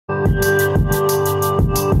What's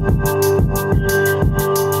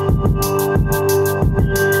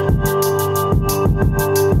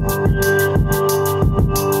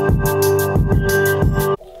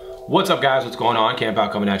up guys, what's going on? Camp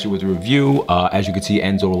Out coming at you with a review. As you can see,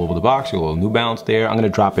 ends all over the box, a little New Balance there. I'm gonna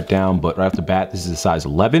drop it down, but right off the bat, this is a size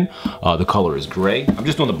 11. The color is gray. I'm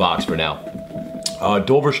just doing the box for now.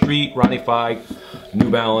 Dover Street, Ronnie Fieg, New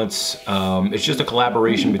Balance. It's just a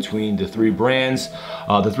collaboration between the three brands.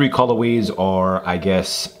 The three colorways are, I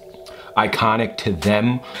guess, iconic to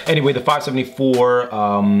them. Anyway, the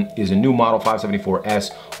 574 is a new model,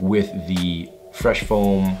 574S, with the fresh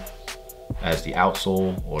foam as the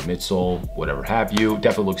outsole or midsole, whatever have you.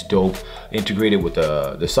 Definitely looks dope. Integrated with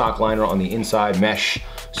the sock liner on the inside, mesh.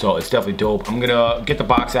 So it's definitely dope. I'm gonna get the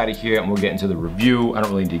box out of here and we'll get into the review. I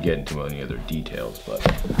don't really need to get into any other details, but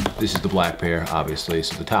this is the black pair, obviously.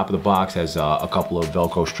 So the top of the box has a couple of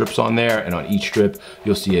Velcro strips on there, and on each strip,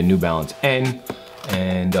 you'll see a New Balance N.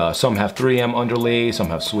 And some have 3M underlays, some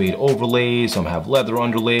have suede overlays, some have leather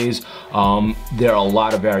underlays. There are a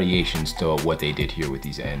lot of variations to what they did here with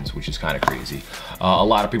these ends, which is kind of crazy. A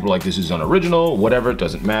lot of people are like, this is unoriginal, whatever, it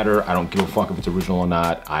doesn't matter. I don't give a fuck if it's original or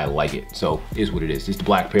not. I like it, so it is what it is. This is the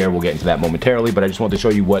black pair, we'll get into that momentarily, but I just wanted to show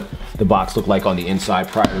you what the box looked like on the inside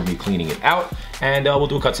prior to me cleaning it out, and we'll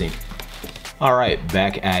do a cutscene. All right,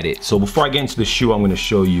 back at it. So before I get into the shoe, I'm gonna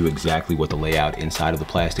show you exactly what the layout inside of the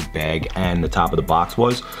plastic bag and the top of the box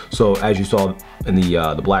was. So as you saw in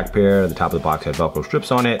the black pair, the top of the box had Velcro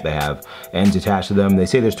strips on it. They have ends attached to them. They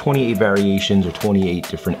say there's 28 variations or 28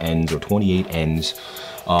 different ends or 28 ends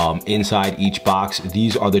inside each box.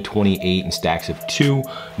 These are the 28 in stacks of 2.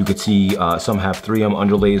 You could see some have 3M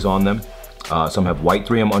underlays on them. Some have white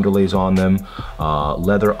 3M underlays on them.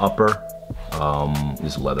 Leather upper.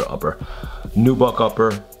 This is leather upper. Nubuck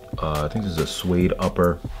upper, I think this is a suede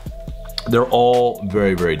upper. They're all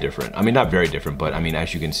very, very different. I mean, not very different, but I mean,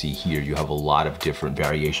 as you can see here, you have a lot of different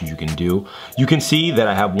variations you can do. You can see that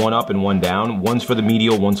I have one up and one down. One's for the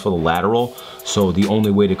medial, one's for the lateral. So the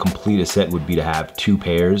only way to complete a set would be to have 2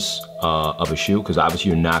 pairs of a shoe, because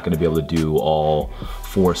obviously you're not gonna be able to do all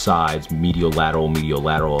 4 sides, medial, lateral, and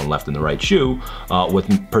left and the right shoe with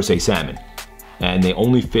per se salmon. And they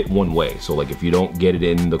only fit one way. So like if you don't get it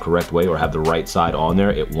in the correct way or have the right side on there,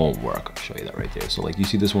 it won't work. I'll show you that right there. So like you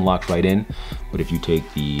see this one locks right in, but if you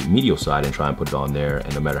take the medial side and try and put it on there,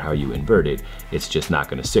 and no matter how you invert it, it's just not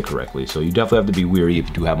gonna sit correctly. So you definitely have to be wary if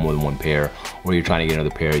you do have more than one pair, or you're trying to get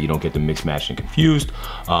another pair, you don't get them mixed, matched, and confused.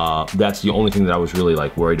 That's the only thing that I was really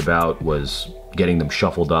like worried about, was getting them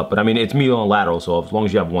shuffled up. But I mean, it's medial and lateral, so as long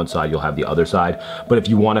as you have one side, you'll have the other side. But if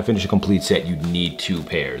you want to finish a complete set, you need 2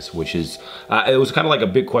 pairs, which is, it was kind of like a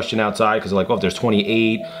big question outside, because like, oh, if there's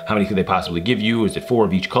 28, how many could they possibly give you? Is it 4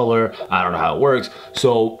 of each color? I don't know how it works.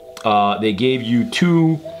 So they gave you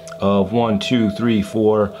 2 of 1, 2, 3,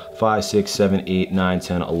 4, 5, 6, 7, 8, 9,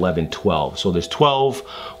 10, 11, 12. So there's 12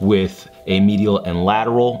 with a medial and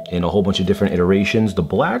lateral in a whole bunch of different iterations. The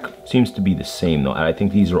black seems to be the same though, and I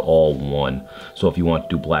think these are all one. So if you want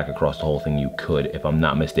to do black across the whole thing, you could, if I'm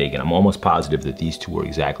not mistaken. I'm almost positive that these two are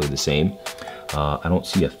exactly the same. I don't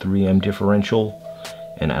see a 3M differential,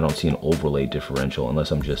 and I don't see an overlay differential,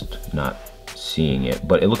 unless I'm just not seeing it.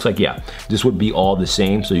 But it looks like, yeah, this would be all the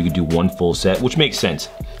same, so you could do one full set, which makes sense.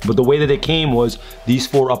 But the way that it came was these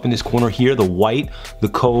 4 up in this corner here, the white, the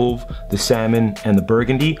cove, the salmon, and the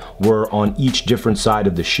burgundy, were on each different side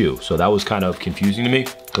of the shoe. So that was kind of confusing to me,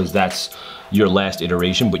 because that's your last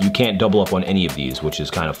iteration, but you can't double up on any of these, which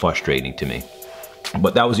is kind of frustrating to me.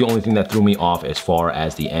 But that was the only thing that threw me off as far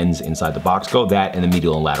as the ends inside the box go, that and the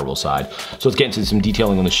medial and lateral side. So let's get into some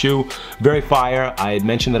detailing on the shoe. Very fire. I had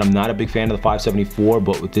mentioned that I'm not a big fan of the 574,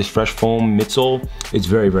 but with this fresh foam midsole, it's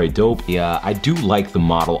very, very dope. Yeah, I do like the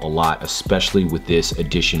model a lot, especially with this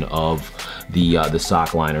addition of the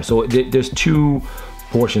sock liner. So there's 2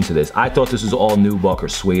 portions to this. I thought this was all nubuck or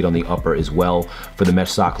suede on the upper as well. For the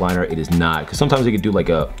mesh sock liner, it is not, because sometimes they could do like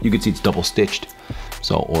you could see it's double stitched.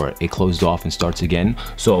 So, or it closed off and starts again.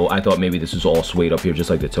 So I thought maybe this was all suede up here, just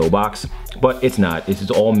like the toe box, but it's not. It's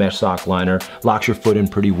all mesh sock liner, locks your foot in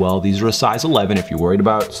pretty well. These are a size 11. If you're worried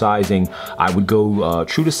about sizing, I would go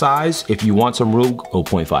true to size. If you want some room, go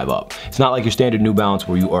 0.5 up. It's not like your standard New Balance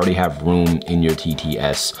where you already have room in your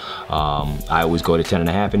TTS. I always go to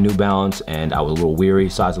 10.5 in New Balance, and I was a little weary.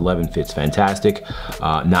 Size 11 fits fantastic.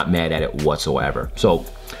 Not mad at it whatsoever. So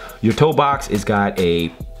your toe box has got a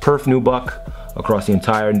perf nubuck, across the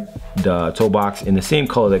entire toe box in the same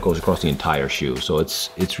color that goes across the entire shoe. So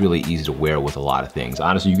it's really easy to wear with a lot of things.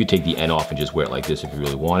 Honestly, you could take the N off and just wear it like this if you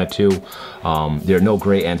really wanted to. There are no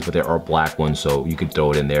gray ends, but there are black ones, so you could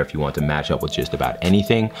throw it in there if you want to match up with just about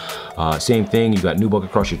anything. Same thing, you got nubuck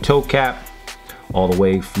across your toe cap, all the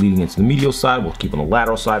way leading into the medial side. We'll keep on the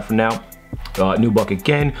lateral side for now. Nubuck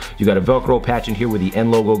again, you got a Velcro patch in here where the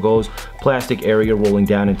N logo goes, plastic area rolling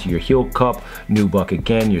down into your heel cup, nubuck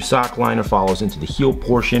again, your sock liner follows into the heel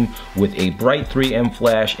portion with a bright 3M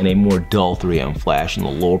flash and a more dull 3M flash in the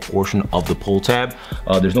lower portion of the pull tab.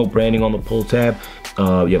 There's no branding on the pull tab.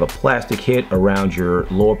 You have a plastic hit around your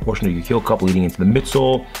lower portion of your heel cup leading into the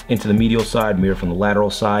midsole, into the medial side, mirror from the lateral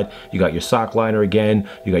side. You got your sock liner again,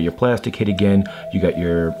 you got your plastic hit again, you got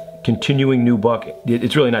your continuing nubuck.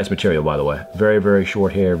 It's really nice material, by the way. Very, very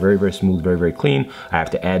short hair, very, very smooth, very, very clean. I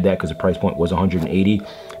have to add that because the price point was $180.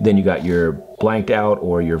 Then you got your blanked out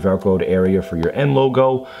or your Velcroed area for your N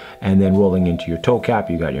logo, and then rolling into your toe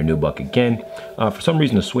cap, you got your nubuck again. For some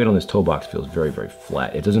reason, the suede on this toe box feels very, very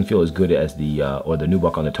flat. It doesn't feel as good as the, or the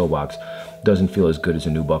nubuck on the toe box doesn't feel as good as a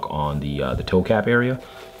nubuck on the toe cap area.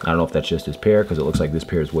 I don't know if that's just this pair, because it looks like this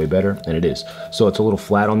pair is way better, and it is. So it's a little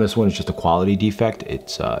flat on this one. It's just a quality defect.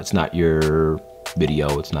 It's not your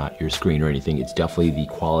video, it's not your screen or anything. It's definitely the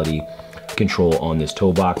quality control on this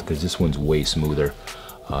toe box, because this one's way smoother.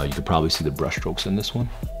 You could probably see the brush strokes in this one,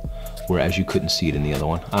 whereas you couldn't see it in the other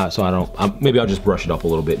one. So I don't, maybe I'll just brush it up a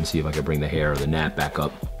little bit and see if I can bring the hair or the nap back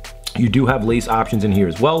up. You do have lace options in here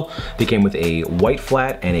as well. They came with a white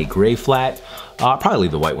flat and a gray flat. I'll probably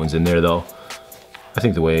leave the white ones in there though. I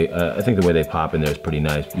think the way they pop in there is pretty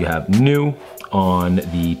nice. You have new on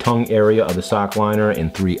the tongue area of the sock liner in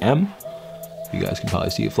 3M. You guys can probably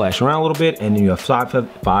see it flashing around a little bit. And then you have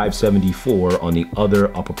 574 on the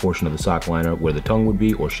other upper portion of the sock liner where the tongue would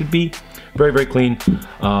be or should be. Very, very clean.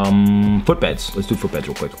 Footbeds. Let's do footbeds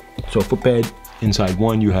real quick. So footbed, inside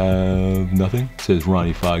one you have nothing. It says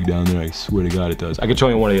Ronnie Fieg down there. I swear to God it does. I could show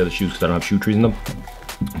you one of the other shoes because I don't have shoe trees in them.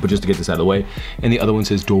 But just to get this out of the way. And the other one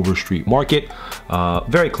says Dover Street Market.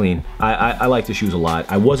 Very clean. I like the shoes a lot.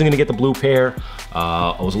 I wasn't gonna get the blue pair.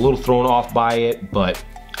 I was a little thrown off by it, but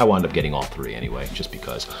I wound up getting all three anyway, just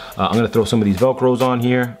because. I'm gonna throw some of these Velcros on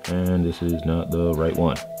here, and this is not the right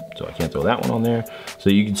one. So I can't throw that one on there.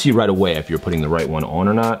 So you can see right away if you're putting the right one on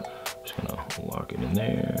or not. I'm just gonna lock it in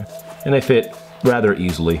there. And they fit rather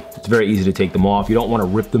easily. It's very easy to take them off. You don't wanna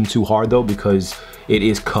rip them too hard though, because it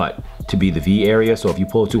is cut to be the V area. So if you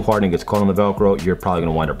pull it too hard and it gets caught on the Velcro, you're probably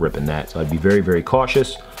gonna wind up ripping that. So I'd be very, very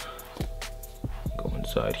cautious. Go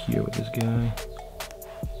inside here with this guy.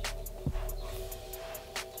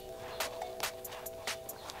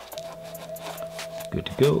 Good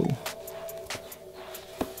to go.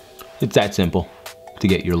 It's that simple to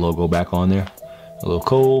get your logo back on there. A little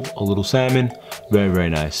cove, a little salmon, very, very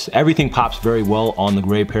nice. Everything pops very well on the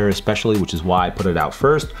gray pair especially, which is why I put it out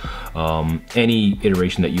first. Any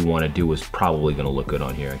iteration that you want to do is probably going to look good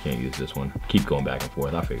on here. I can't use this one. Keep going back and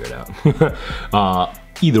forth, I'll figure it out.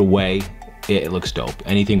 Either way, it looks dope.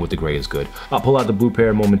 Anything with the gray is good. I'll pull out the blue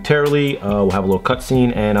pair momentarily. We'll have a little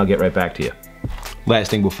cutscene and I'll get right back to you.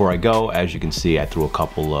 Last thing before I go, as you can see, I threw a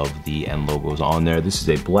couple of the N logos on there. This is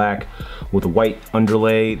a black with a white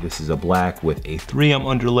underlay. This is a black with a 3M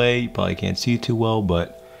underlay. You probably can't see it too well,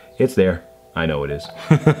 but it's there. I know it is.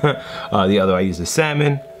 The other I use is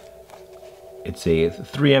salmon. It's a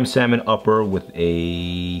 3M salmon upper with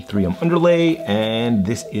a 3M underlay, and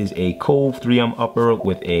this is a cove 3M upper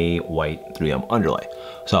with a white 3M underlay.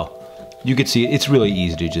 So you can see it's really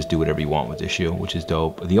easy to just do whatever you want with this shoe, which is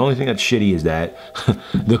dope. The only thing that's shitty is that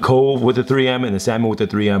the cove with the 3M and the salmon with the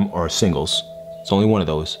 3M are singles. It's only one of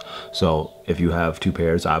those. So if you have two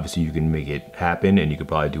pairs, obviously you can make it happen, and you could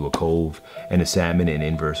probably do a cove and a salmon in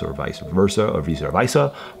inverse or vice versa or vice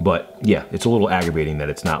versa. But yeah, it's a little aggravating that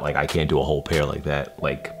it's not like I can't do a whole pair like that,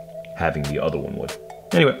 like having the other one would.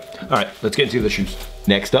 Anyway, all right, let's get into the shoes.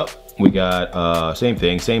 Next up, we got same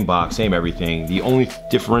thing, same box, same everything. The only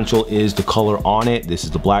differential is the color on it. This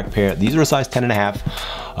is the black pair. These are a size 10.5.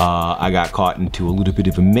 I got caught into a little bit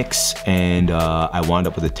of a mix, and I wound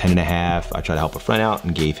up with a 10.5. I tried to help a friend out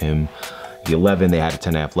and gave him the 11. They had a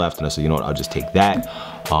 10.5 left, and I said, you know what, I'll just take that.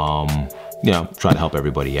 You know, try to help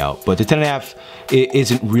everybody out. But the 10.5, it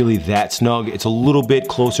isn't really that snug. It's a little bit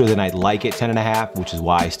closer than I'd like it, 10.5, which is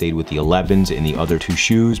why I stayed with the 11s in the other two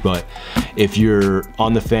shoes. But if you're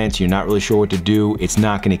on the fence, you're not really sure what to do, it's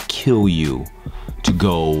not gonna kill you to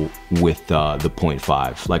go with the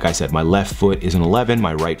 0.5. Like I said, my left foot is an 11,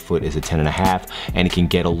 my right foot is a 10.5, and it can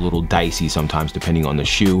get a little dicey sometimes depending on the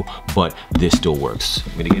shoe, but this still works.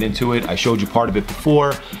 I'm gonna get into it. I showed you part of it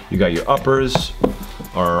before. You got your uppers,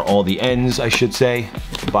 or all the ends, I should say.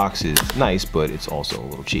 The box is nice, but it's also a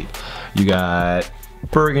little cheap. You got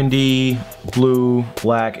burgundy, blue,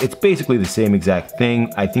 black. It's basically the same exact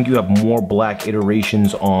thing. I think you have more black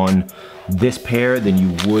iterations on this pair than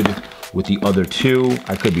you would with the other two.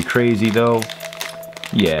 I could be crazy though.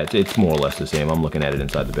 Yeah, it's more or less the same. I'm looking at it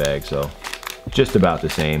inside the bag, so just about the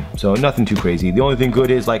same. So nothing too crazy. The only thing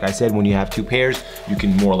good is, like I said, when you have two pairs, you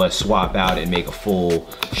can more or less swap out and make a full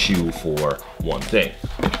shoe for one thing.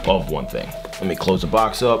 Let me close the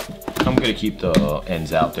box up. I'm gonna keep the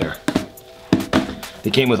ends out there. They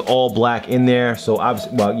came with all black in there, so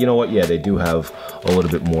obviously, well, you know what? Yeah, they do have a little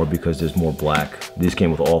bit more because there's more black. This came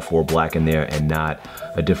with all 4 black in there and not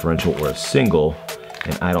a differential or a single.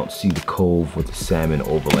 And I don't see the cove with the salmon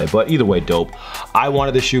overlay, but either way, dope. I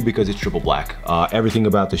wanted the shoe because it's triple black. Everything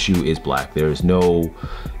about the shoe is black. There is no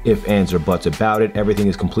ifs, ands, or buts about it. Everything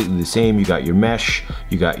is completely the same. You got your mesh,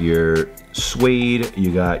 you got your suede,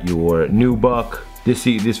 you got your nubuck.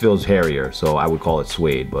 This feels hairier, so I would call it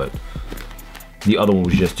suede, but the other one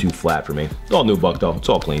was just too flat for me. It's all nubuck though, it's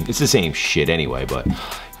all clean. It's the same shit anyway, but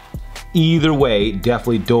either way,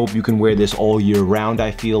 definitely dope. You can wear this all year round, I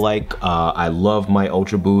feel like. I love my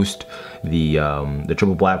Ultra Boost, the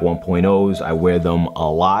triple black 1.0s. I wear them a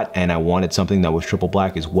lot, and I wanted something that was triple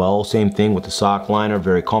black as well. Same thing with the sock liner,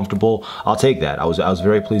 very comfortable. I'll take that. I was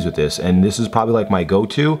very pleased with this, and this is probably like my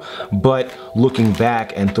go-to, but looking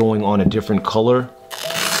back and throwing on a different color,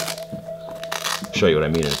 I'll show you what I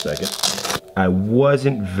mean in a second. I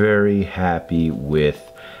wasn't very happy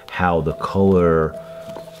with how the color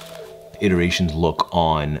iterations look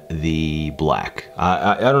on the black.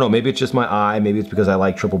 I don't know, maybe it's just my eye, maybe it's because I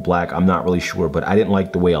like triple black, I'm not really sure, but I didn't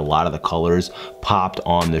like the way a lot of the colors popped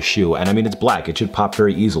on the shoe. And I mean, it's black, it should pop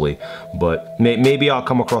very easily, but maybe I'll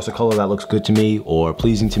come across a color that looks good to me or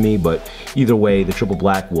pleasing to me, but either way, the triple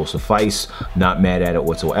black will suffice. Not mad at it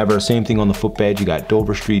whatsoever. Same thing on the footbed, you got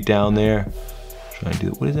Dover Street down there. Trying to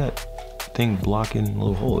do, what is that thing blocking a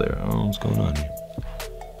little hole there? I don't know what's going on here.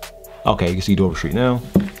 Okay, you can see Dover Street now.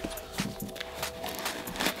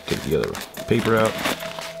 Take the other paper out.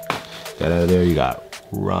 Got out of there. You got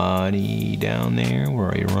Ronnie down there. Where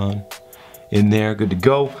are you, Ron? In there, good to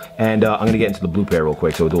go. And I'm gonna get into the blue pair real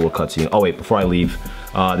quick, so we'll do a little cutscene. Oh wait, before I leave,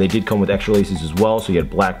 they did come with extra laces as well, so you had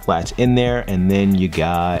black flats in there, and then you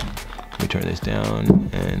got, let me turn this down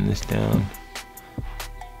and this down.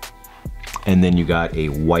 And then you got a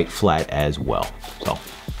white flat as well. So,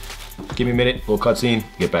 give me a minute, little cutscene,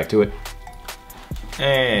 get back to it.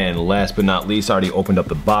 And last but not least, I already opened up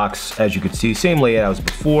the box. As you can see, same layout as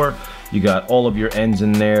before. You got all of your ends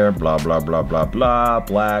in there, blah, blah, blah, blah, blah,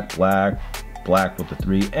 black, black, black with the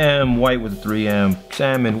 3M, white with the 3M,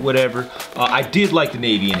 salmon, whatever. I did like the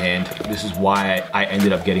navy in hand. This is why I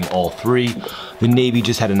ended up getting all 3. The navy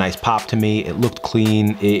just had a nice pop to me. It looked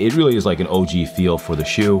clean. It really is like an OG feel for the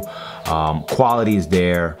shoe. Quality is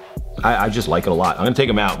there. I just like it a lot. I'm gonna take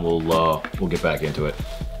them out and we'll get back into it.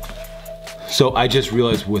 So I just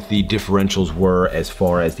realized what the differentials were as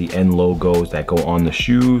far as the N-logos that go on the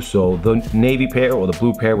shoe. So the navy pair or the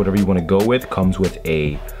blue pair, whatever you want to go with, comes with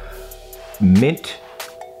a mint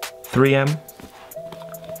 3M,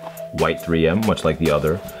 white 3M, much like the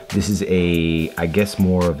other. This is a, I guess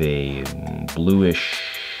more of a bluish,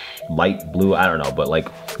 light blue, I don't know, but like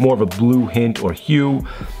more of a blue hint or hue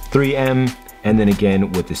 3M. And then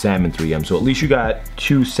again with the salmon 3M. So at least you got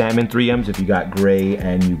 2 salmon 3Ms if you got gray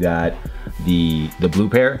and you got the blue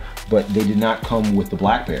pair, but they did not come with the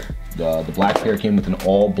black pair. The black pair came with an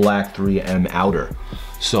all black 3M outer.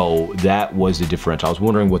 So that was the difference. I was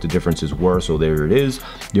wondering what the differences were, so there it is.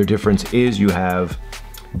 Your difference is you have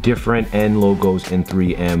different N-logos in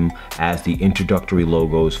 3M as the introductory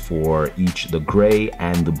logos for each the gray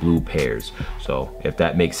and the blue pairs. So if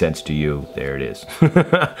that makes sense to you, there it is.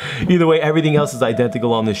 Either way, everything else is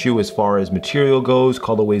identical on the shoe as far as material goes.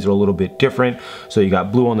 Colorways are a little bit different. So you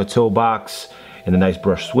got blue on the toe box and a nice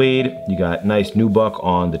brushed suede. You got nice nubuck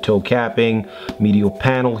on the toe capping, medial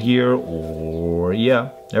panel here, or yeah,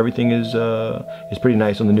 everything is pretty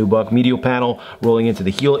nice on the nubuck. Medial panel rolling into the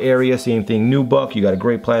heel area, same thing, nubuck. You got a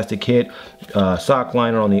great plastic kit, sock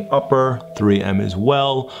liner on the upper, 3M as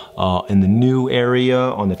well. In the new area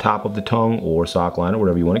on the top of the tongue, or sock liner,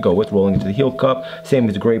 whatever you want to go with, rolling into the heel cup. Same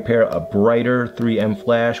as the gray pair, a brighter 3M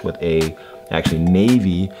flash with a actually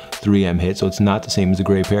navy 3M hit, so it's not the same as the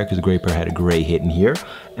gray pair because the gray pair had a gray hit in here.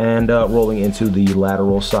 And rolling into the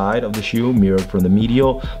lateral side of the shoe, mirrored from the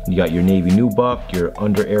medial, you got your navy nubuck, your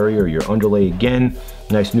under area or your underlay again.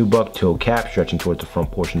 Nice nubuck toe cap stretching towards the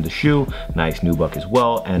front portion of the shoe. Nice nubuck as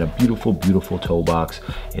well, and a beautiful, beautiful toe box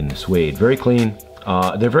in the suede. Very clean.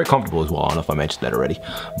 They're very comfortable as well. I don't know if I mentioned that already,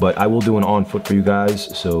 but I will do an on foot for you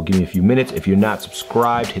guys, so give me a few minutes. If you're not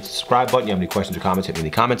subscribed, hit the subscribe button. You have any questions or comments, hit me in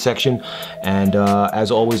the comment section. And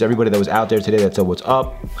as always, everybody that was out there today that said what's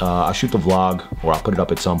up, I'll shoot the vlog, or I'll put it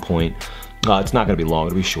up at some point. It's not gonna be long,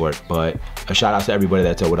 it'll be short, but a shout out to everybody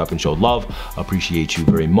that said what up and showed love. Appreciate you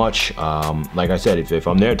very much. Like I said, if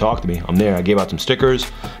I'm there, talk to me. I'm there. I gave out some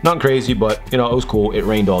stickers. Nothing crazy, but you know, it was cool. It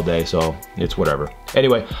rained all day, so it's whatever.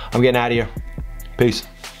 Anyway, I'm getting out of here. Peace.